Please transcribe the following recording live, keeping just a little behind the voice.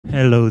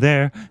Hello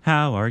there,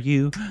 how are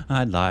you?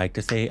 I'd like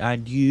to say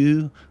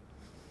adieu.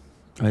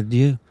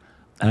 Adieu,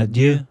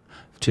 adieu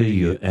to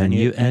you and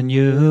you and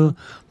you.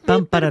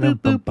 Bum ba da dum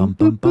bum bum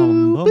bum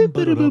bum bum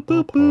ba da dum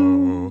bum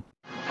bum.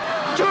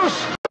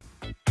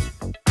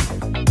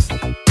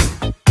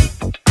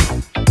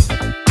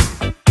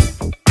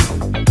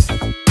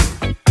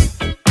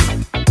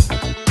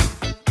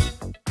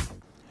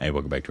 Hey,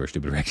 welcome back to our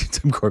Stupid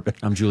Reactions. I'm Corbin.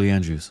 I'm Julie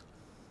Andrews.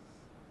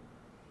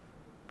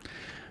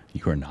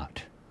 You are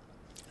not.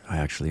 I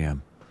actually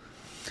am.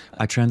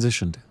 I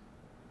transitioned.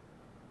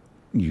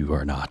 You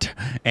are not.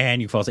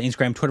 And you can follow us on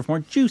Instagram, Twitter for more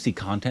juicy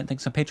content.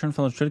 Thanks on Patreon.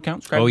 Follow us Twitter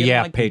account. Oh,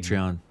 yeah, like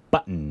Patreon.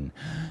 Button.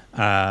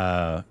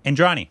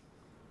 Andrani.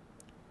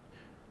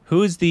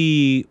 Who is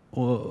the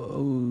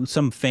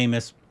some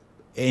famous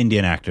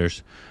Indian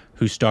actors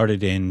who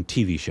started in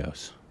TV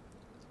shows?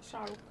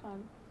 Shahrukh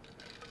Khan.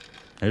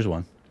 There's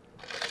one.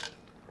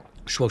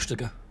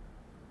 Schwostika.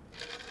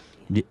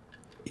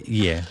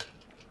 Yeah.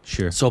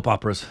 Sure. Soap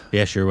operas.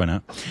 Yeah, sure, why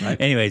not? Right.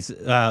 Anyways,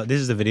 this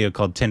is a video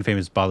called 10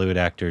 Famous Bollywood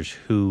Actors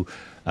Who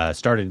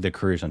Started Their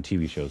Careers on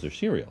TV Shows or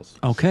Serials.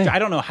 Okay. I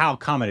don't know how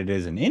common it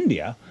is in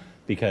India,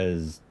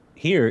 because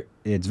here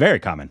it's very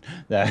common.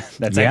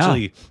 That's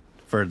actually,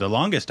 for the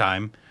longest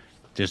time,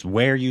 just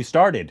where you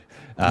started.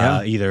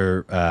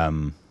 Either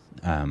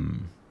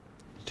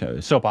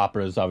soap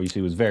operas,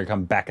 obviously, was very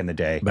common back in the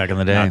day. Back in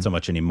the day. Not so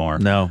much anymore.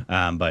 No.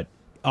 But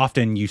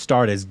often you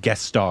start as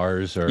guest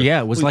stars. Or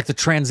yeah, it was like the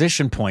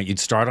transition point. You'd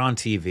start on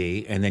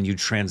TV, and then you'd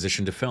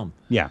transition to film.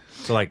 Yeah.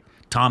 So, like,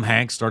 Tom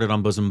Hanks started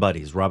on Bosom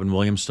Buddies. Robin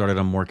Williams started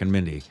on Mork and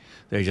Mindy.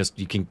 They just,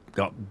 you can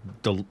go,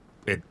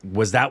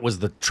 that was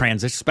the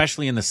transition,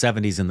 especially in the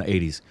 70s and the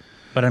 80s.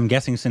 But I'm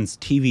guessing since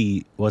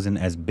TV wasn't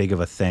as big of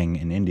a thing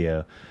in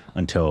India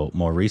until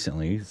more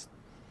recently,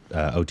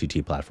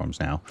 OTT platforms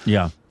now.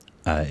 Yeah.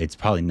 It's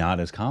probably not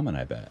as common,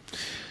 I bet.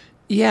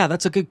 Yeah,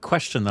 that's a good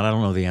question that I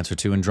don't know the answer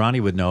to.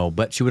 Andrani would know,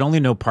 but she would only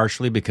know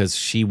partially because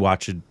she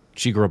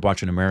grew up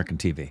watching American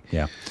TV.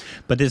 Yeah.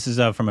 But this is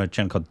from a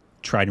channel called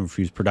Tried and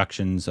Refused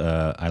Productions.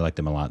 I like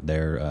them a lot.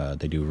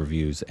 They do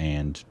reviews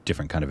and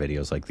different kind of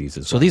videos like these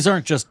as well. So these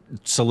aren't just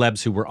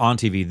celebs who were on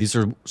TV. These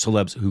are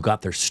celebs who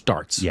got their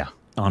starts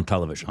on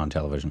television. On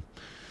television.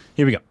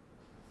 Here we go.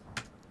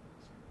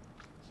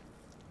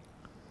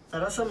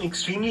 There are some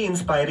extremely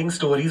inspiring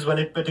stories when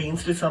it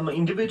pertains to some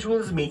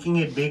individuals making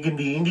it big in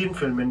the Indian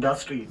film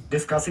industry.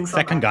 Discussing some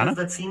actors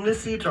that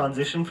seamlessly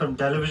transition from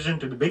television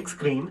to the big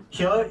screen,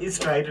 here is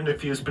Tried and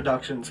Refused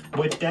Productions,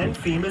 with 10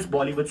 famous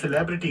Bollywood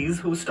celebrities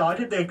who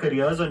started their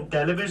careers on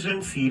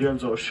television,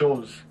 serials or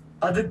shows.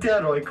 Aditya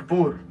Roy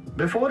Kapoor.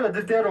 Before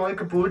Aditya Roy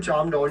Kapoor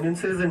charmed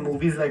audiences in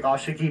movies like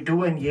Aashiqui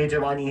 2 and Ye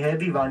Jawani Hai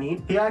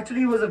Deewani, he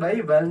actually was a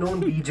very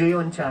well-known DJ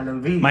on Channel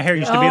V. My hair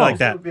used to be like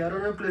that. He appeared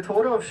on a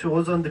plethora of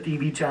shows on the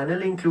TV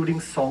channel, including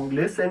song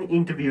lists and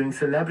interviewing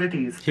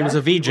celebrities. He was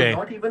a VJ. He would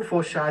not even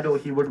foreshadow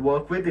he would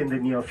work with in the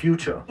near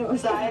future.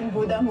 Zion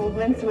Buddha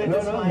movements with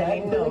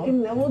smiling. I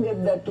can never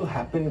get that to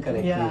happen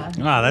correctly. Yeah.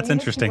 Ah, that's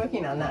interesting.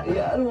 Working on that.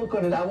 Yeah, I'll work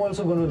on it. I'm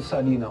also going to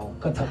study now,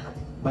 Kathak.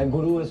 My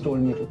guru has told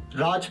me to.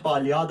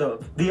 Rajpal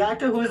Yadav. The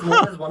actor who is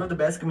known as one of the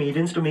best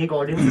comedians to make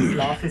audiences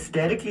laugh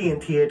hysterically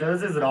in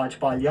theatres is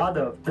Rajpal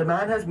Yadav. The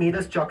man has made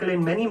us chuckle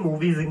in many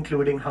movies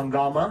including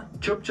Hangama,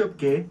 Chup Chup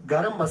Ke,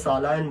 Garam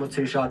Masala and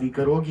Mujhse Shaadi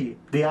Karogi.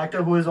 The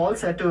actor who is all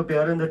set to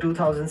appear in the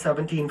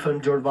 2017 film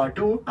Jodwa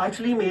 2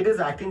 actually made his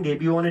acting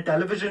debut on a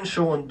television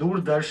show on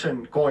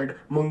Doordarshan called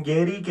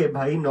Mungeri Ke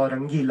Bhai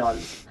Naurangi Lal.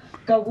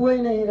 काबू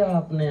ही नहीं रहा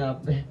अपने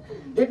आप पे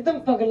एकदम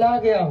पगला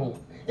गया हूँ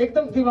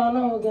एकदम दीवाना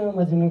हो गया हूँ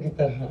मजनू की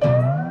तरह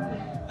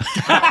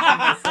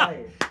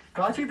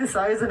Kachi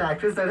Desai is an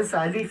actress that has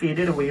sadly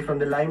faded away from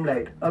the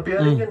limelight,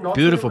 appearing in not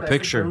beautiful so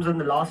impressive picture films in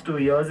the last 2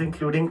 years,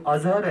 including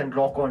Azhar and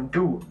Rock On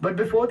 2. But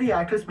before the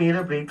actress made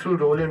her breakthrough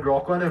role in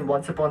Rock On and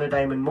Once Upon a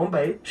Time in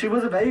Mumbai, she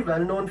was a very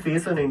well-known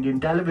face on Indian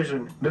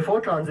television. Before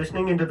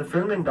transitioning into the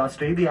film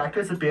industry, the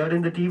actress appeared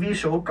in the TV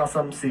show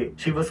Kasam Se.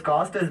 She was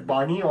cast as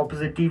Bani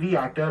opposite TV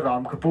actor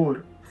Ram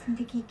Kapoor.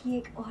 जिंदगी की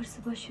एक और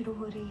सुबह शुरू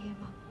हो रही है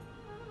माँ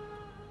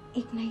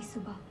एक नई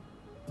सुबह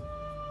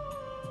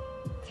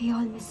We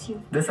all miss you.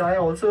 Desai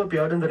also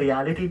appeared in the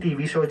reality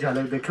TV show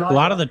Jhalak Dikhla. A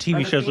lot of the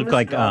TV shows look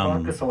like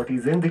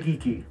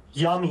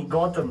Yami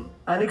Gautam.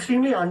 An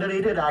extremely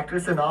underrated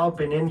actress in our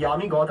opinion,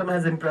 Yami Gautam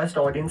has impressed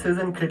audiences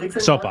and critics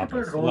in soap multiple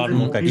operas. roles A lot in of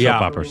them look like movies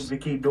soap including operas.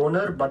 Vicky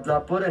Donor,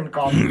 Badlapur and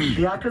Kavi.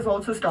 The actress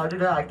also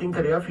started her acting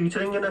career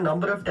featuring in a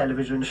number of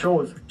television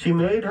shows. She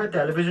made her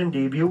television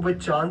debut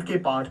with Chand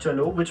Ke Paar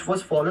Chalo, which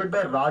was followed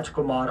by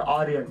Rajkumar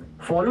Aryan.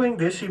 Following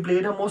this, she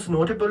played her most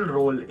notable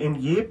role in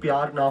Ye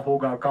Pyar Na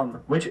Hoga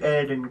Kam, which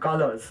aired in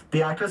colors.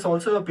 The actress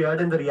also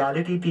appeared in the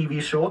reality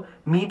TV show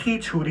Meethi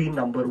Chhuri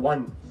No.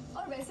 1.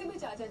 और वैसे भी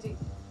चाचा जी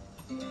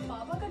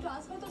पापा का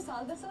transfer तो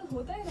साल 10 साल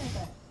होता ही रहता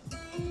है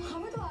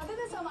हमें तो आदत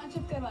है सामान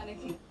शिफ्ट करवाने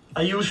की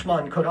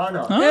Ayushmann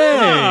Khurrana.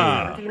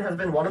 Hey! 2017 has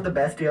been one of the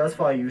best years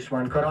for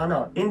Ayushmann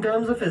Khurrana in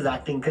terms of his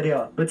acting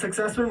career, with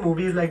successful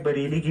movies like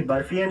Bareli Ki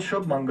Barfi and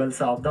Shubh Mangal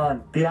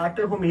Savdhan. The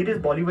actor who made his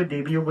Bollywood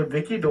debut with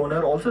Vicky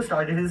Donor also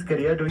started his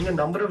career doing a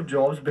number of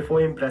jobs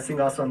before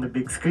impressing us on the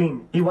big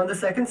screen. He won the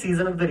second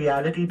season of the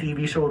reality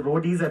TV show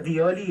Roadies at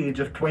the early age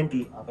of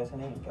 20.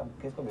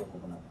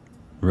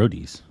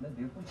 Roadies.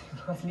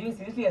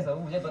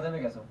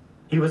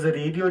 He was a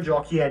radio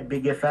jockey at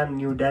Big FM,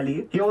 New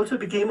Delhi. He also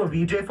became a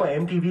VJ for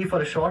MTV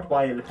for a short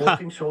while,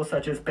 hosting shows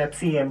such as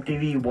Pepsi,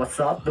 MTV, What's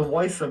Up, The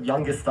Voice of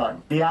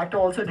Youngistan. The actor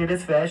also did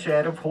his fair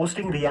share of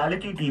hosting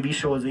reality TV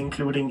shows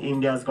including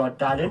India's Got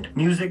Talent,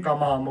 Music Ka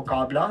Maha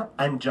Mukabla,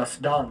 and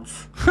Just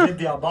Dance.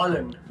 Vidya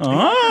Balan. The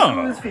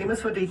actor who is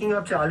famous for taking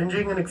up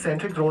challenging and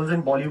eccentric roles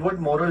in Bollywood,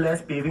 more or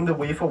less paving the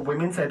way for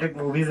women-centric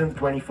movies in the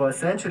 21st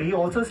century,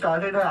 also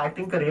started her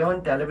acting career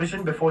on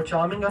television before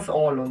charming us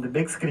all on the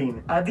big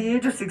screen. At the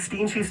age of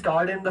 16, she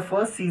starred in the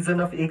first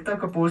season of Ekta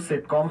Kapoor's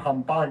sitcom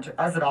Hum Panch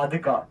as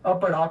Radhika, a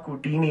padaku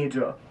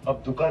teenager.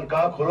 अब दुकान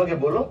कहाँ खोलोगे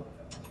बोलो?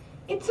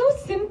 It's so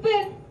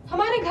simple.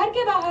 हमारे घर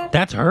के बाहर.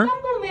 That's her?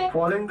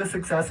 Following the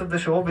success of the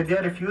show,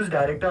 Vidya refused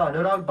director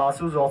Anurag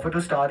Basu's offer to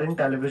star in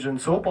television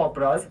soap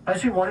operas as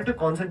she wanted to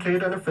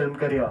concentrate on a film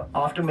career.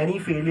 After many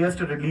failures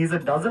to release a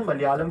dozen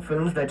Malayalam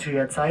films that she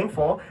had signed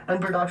for and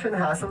production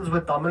hassles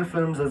with Tamil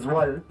films as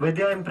well,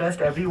 Vidya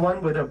impressed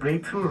everyone with her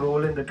breakthrough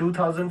role in the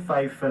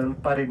 2005 film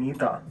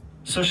Parinita.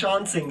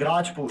 Sushant Singh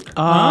Rajput.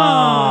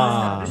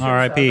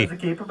 R.I.P. As a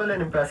capable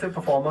and impressive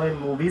performer in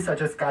movies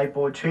such as Kai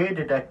Po Che,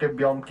 Detective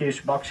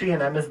Byomkesh Bakshi,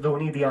 and MS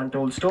Dhoni: The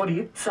Untold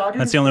Story.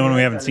 That's the only one we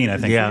haven't seen, I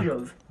think.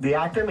 Serials. The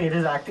actor made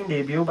his acting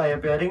debut by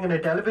appearing in a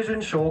television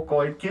show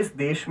called Kis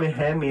Desh Mein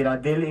Hai Mera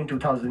Dil in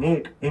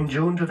 2008. In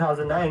June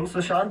 2009,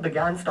 Sushant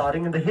began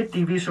starring in the hit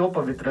TV show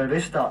Pavitra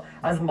Rishta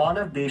as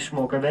Manav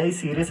Deshmukh, a very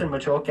serious and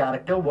mature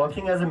character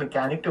working as a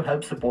mechanic to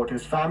help support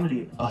his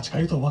family.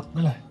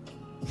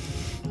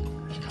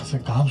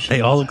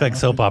 They all look like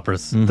soap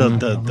operas.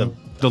 The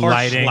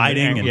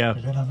lighting and yeah.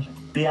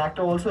 The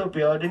actor also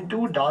appeared in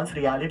 2 dance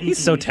reality He's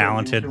so TV shows,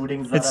 talented.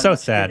 including It's so Zara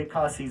sad.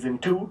 Lakshmi Rekha Season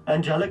 2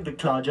 and Jhalak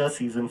Dikhlaja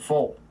Season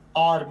 4.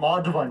 R.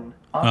 Madhavan.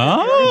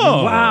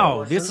 Oh,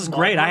 wow, this is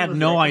great. I had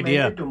no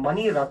idea. To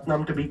Mani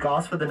Ratnam to be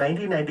cast for the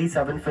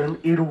 1997 film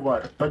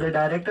Iruvar, but the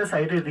director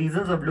cited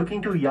reasons of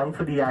looking too young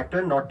for the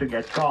actor not to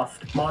get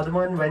cast.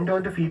 Madhavan went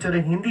on to feature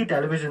in Hindi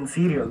television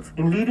serials,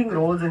 in leading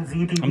roles in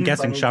Zee TV's I'm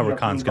guessing Shah Rukh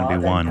Khan's going to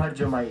be one.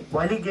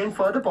 While he gained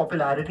further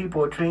popularity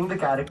portraying the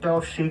character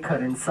of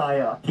Shekhar in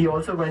Saya, he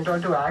also went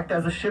on to act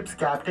as a ship's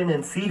captain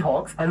in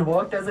Seahawks and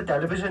worked as a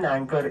television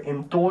anchor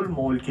in Tol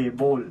Mol Ke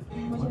Bol.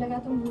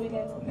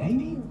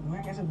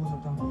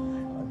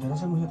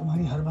 दरअसल मुझे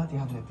तुम्हारी हर बात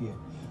याद रहती है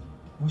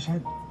वो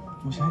शायद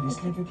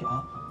इसलिए क्योंकि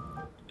आप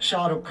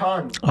Shah Rukh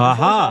Khan.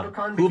 Aha!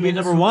 Who would be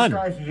number one?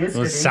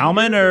 Was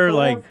Salman or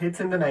like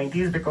hits in the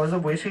 90s because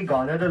of which he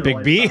garnered a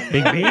Big B?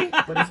 Big B?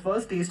 But his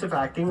first taste of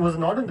acting was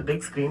not on the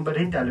big screen but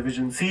in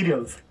television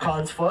serials.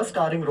 Khan's first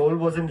starring role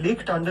was in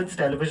Lake Tandon's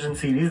television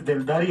series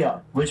Dil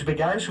Darya, which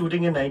began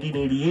shooting in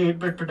 1988,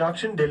 but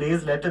production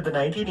delays led to the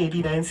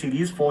 1989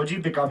 series 4G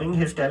becoming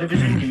his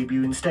television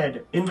debut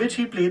instead, in which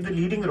he played the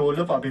leading role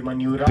of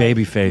Abhimanyu Rai.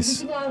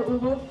 Babyface. Let's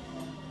go.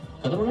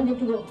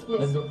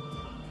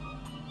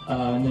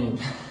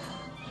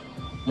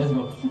 Let's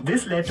go.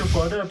 This led to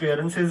further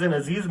appearances in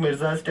Aziz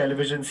Mirza's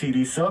television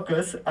series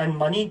Circus and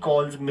Money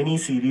Call's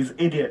mini-series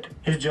Idiot.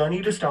 His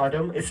journey to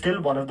stardom is still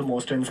one of the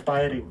most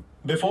inspiring.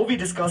 Before we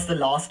discuss the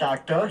last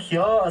actor,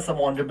 here are some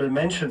honorable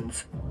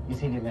mentions.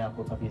 इसीलिए मैं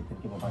आपको कभी इस दिन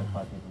की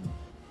मुबारकबाद दे दूंगा।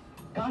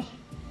 काश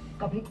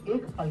कभी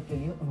एक पल के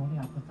लिए उन्होंने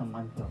आपका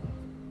सम्मान किया होता।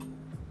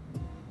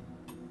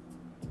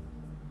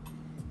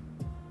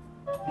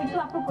 फिर तो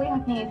आपको कोई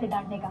हक नहीं है इसे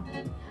डांटने का।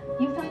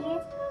 यूँ समझिए,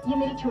 ये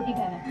मेरी छोटी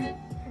बहन है।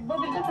 वो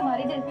बिल्कुल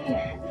तुम्हारी जैसी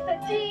है।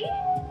 सच्ची?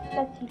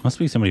 सच्ची। Must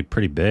be somebody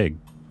pretty big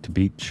to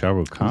beat Shah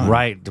Rukh Khan.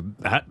 Right.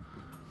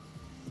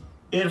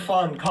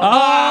 Irfan Khan.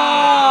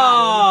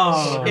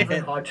 Oh!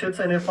 Hardships,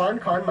 and Irfan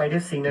Khan might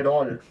have seen it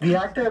all. The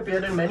actor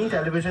appeared in many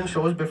television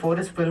shows before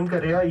his film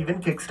career even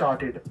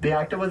kick-started. The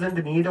actor was in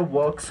the need of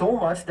work so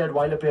much that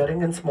while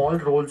appearing in small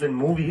roles in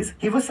movies,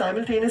 he was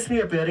simultaneously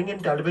appearing in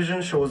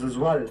television shows as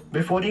well.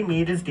 Before he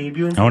made his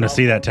debut in I want to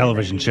see that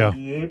television show.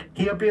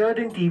 He appeared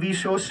in TV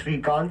shows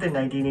Shrikant in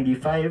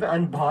 1985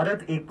 and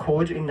Bharat Ek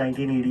Khoj in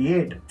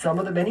 1988. Some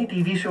of the many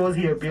TV shows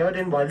he appeared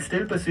in while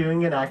still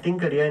pursuing an acting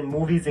career in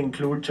movies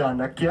include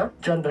Chanakya,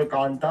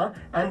 Chandrakanta,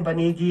 and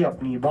Banegi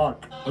Apni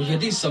Baat. और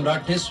यदि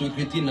सम्राट ने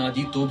स्वीकृति ना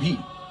दी तो भी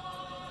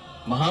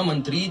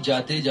महामंत्री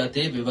जाते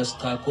जाते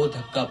व्यवस्था को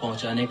धक्का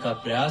पहुंचाने का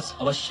प्रयास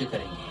अवश्य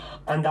करेंगे.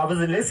 And that was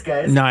the list,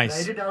 guys. Nice.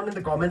 Write it down in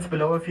the comments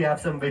below if you have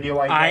some video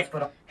ideas.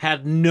 I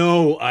had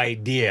no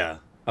idea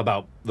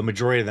about the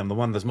majority of them. The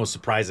one that's most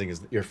surprising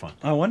is Irfan.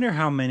 I wonder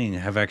how many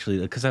have actually,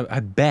 because I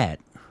bet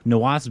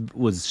Nawaz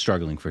was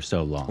struggling for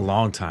so long. A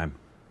long time.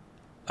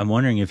 I'm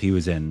wondering if he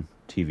was in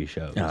TV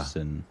shows. Yeah.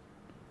 And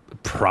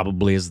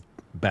Probably as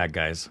bad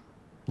guys.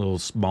 Little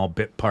small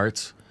bit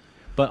parts.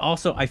 But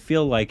also, I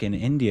feel like in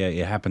India,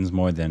 it happens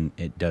more than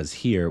it does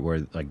here,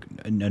 where like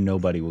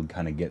nobody would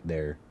kind of get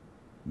their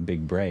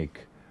big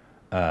break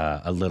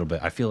a little bit.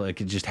 I feel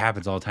like it just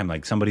happens all the time.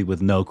 Like somebody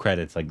with no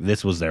credits, like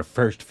this was their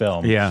first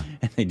film, Yeah.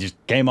 and they just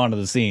came onto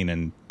the scene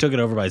and took it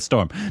over by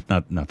storm.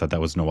 Not that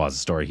was Nawaz's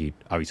story. He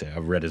obviously,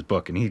 I've read his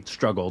book and he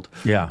struggled,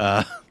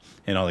 Yeah.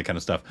 and all that kind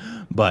of stuff.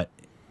 But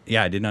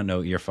yeah, I did not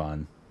know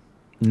Irfan.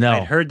 No.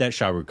 I'd heard that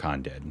Shah Rukh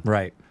Khan did,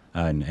 Right.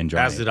 and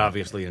As did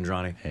obviously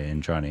Indrani.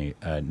 and Johnny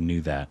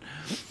knew that.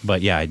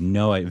 But yeah, I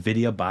know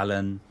Vidya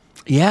Balan.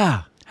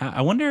 Yeah.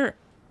 I wonder.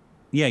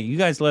 Yeah, you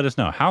guys let us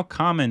know. How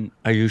common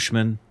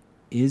Ayushman.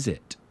 is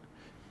it?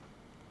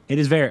 It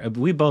is very.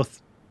 We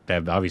both.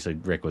 Obviously,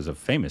 Rick was a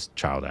famous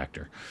child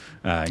actor.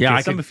 Yeah,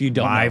 some of you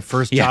don't. My know.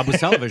 first job was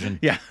television.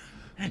 Yeah,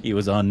 he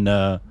was on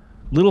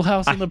Little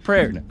House on the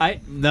Prairie.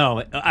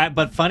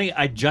 But funny,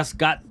 I just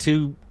got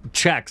 2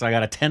 checks. I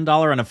got a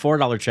 $10 and a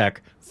 $4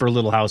 check for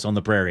Little House on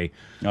the Prairie.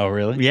 Oh,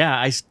 really? Yeah,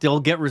 I still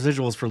get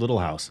residuals for Little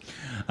House.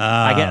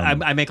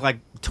 I make like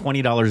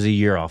 $20 a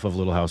year off of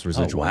Little House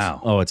residuals.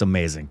 wow. Oh, it's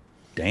amazing.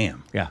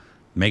 Damn. Yeah,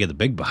 Make it the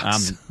big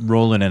bucks. I'm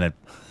rolling in it.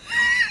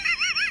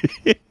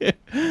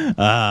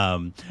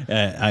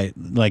 I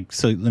like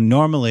so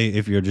normally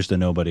if you're just a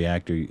nobody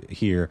actor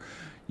here,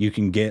 you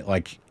can get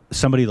like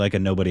somebody like a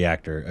nobody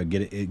actor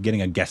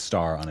getting a guest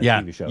star on a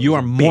TV show. You is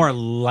are more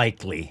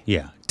likely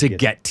to get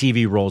get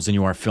TV roles than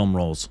you are film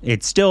roles.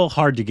 It's still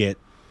hard to get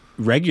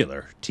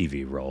regular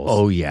TV roles.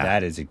 Oh, yeah.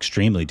 that is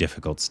extremely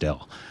difficult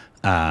still.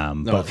 No,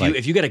 But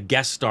if you get a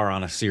guest star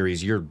on a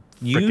series, you're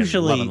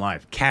usually loving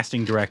life.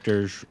 casting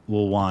directors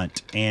will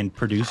want and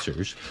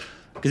producers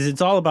because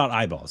it's all about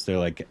eyeballs. They're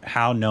like,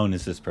 how known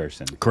is this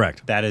person?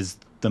 Correct. That is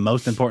the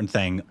most important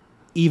thing,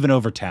 even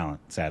over talent.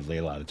 Sadly,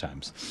 a lot of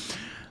times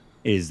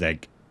is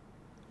like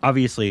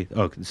obviously.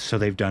 Oh, so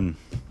they've done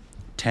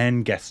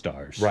 10 guest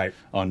stars, Right.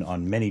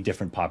 on many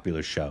different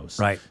popular shows,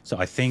 Right. So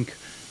I think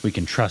we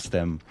can trust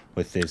them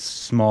with this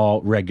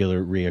small,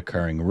 regular,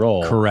 reoccurring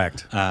role.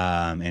 Correct.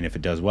 And if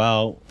it does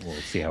well, we'll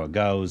see how it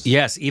goes.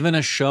 Yes, even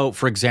a show,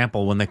 for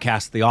example, when they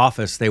cast The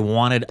Office, they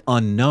wanted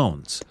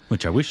unknowns.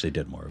 Which I wish they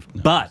did more of.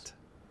 But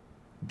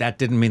that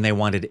didn't mean they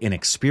wanted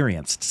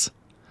inexperienced.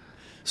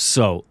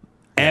 So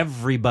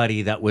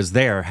everybody that was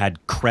there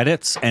had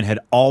credits and had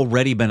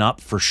already been up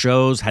for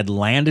shows, had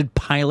landed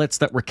pilots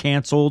that were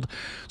canceled.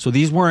 So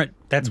these weren't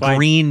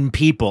green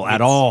people at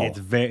all.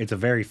 It's a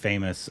very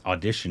famous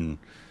audition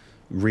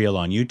reel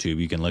on YouTube.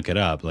 You can look it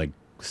up. Like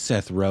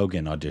Seth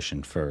Rogen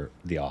auditioned for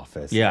The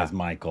Office as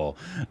Michael,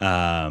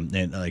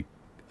 and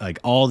like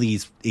all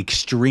these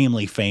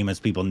extremely famous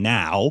people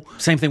now.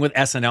 Same thing with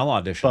SNL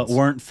auditions, but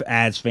weren't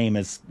as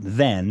famous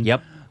then.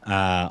 Yep.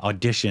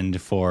 Auditioned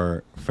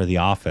for The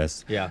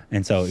Office. Yeah.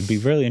 And so it'd be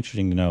really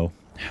interesting to know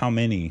how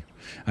many.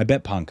 I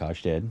bet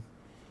Pankaj did.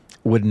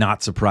 Would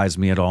not surprise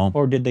me at all.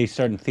 Or did they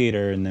start in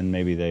theater and then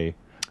maybe they...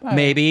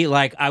 Maybe.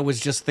 Like, I was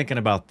just thinking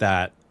about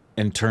that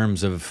in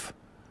terms of...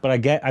 But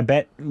I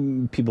bet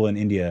people in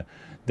India,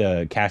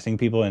 the casting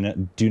people,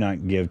 do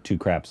not give 2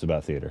 craps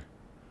about theater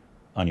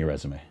on your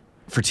resume.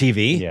 For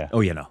TV? Yeah. Oh,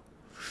 you know.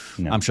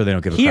 No. I'm sure they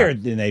don't give a Here,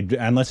 crap.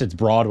 unless it's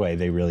Broadway,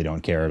 they really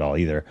don't care at all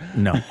either.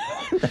 No.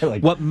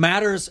 Like, what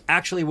matters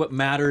it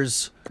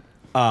matters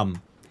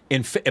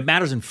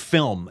in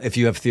film if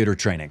you have theater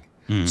training.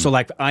 So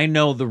like I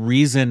know the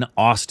reason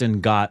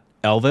Austin got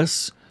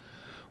Elvis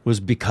was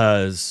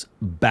because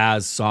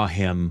Baz saw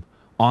him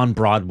on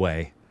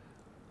Broadway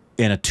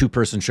in a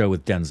 2-person show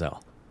with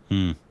Denzel.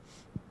 And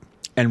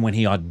when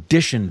he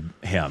auditioned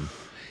him,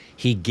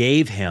 he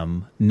gave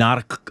him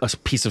not a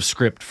piece of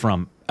script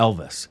from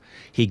Elvis.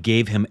 He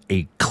gave him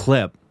a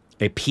clip,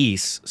 a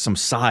piece, some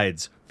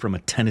sides from a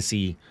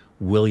Tennessee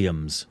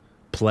Williams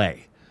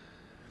play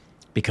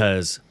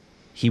because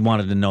he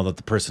wanted to know that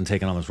the person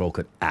taking on this role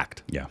could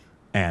act. Yeah.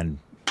 And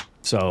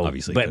so,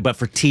 Obviously but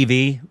for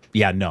TV,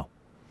 no,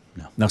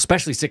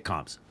 especially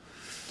sitcoms.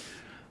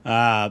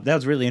 That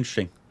was really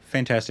interesting.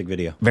 Fantastic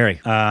video. Very.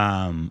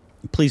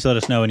 Please let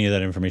us know any of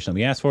that information that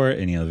we asked for,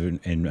 any other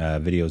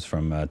videos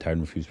from Tired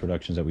and Refused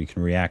Productions that we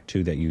can react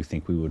to that you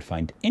think we would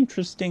find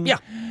interesting. Yeah.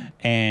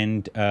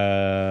 And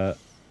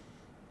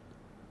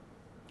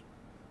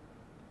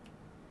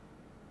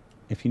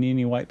if you need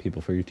any white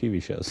people for your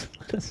TV shows,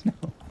 let us know.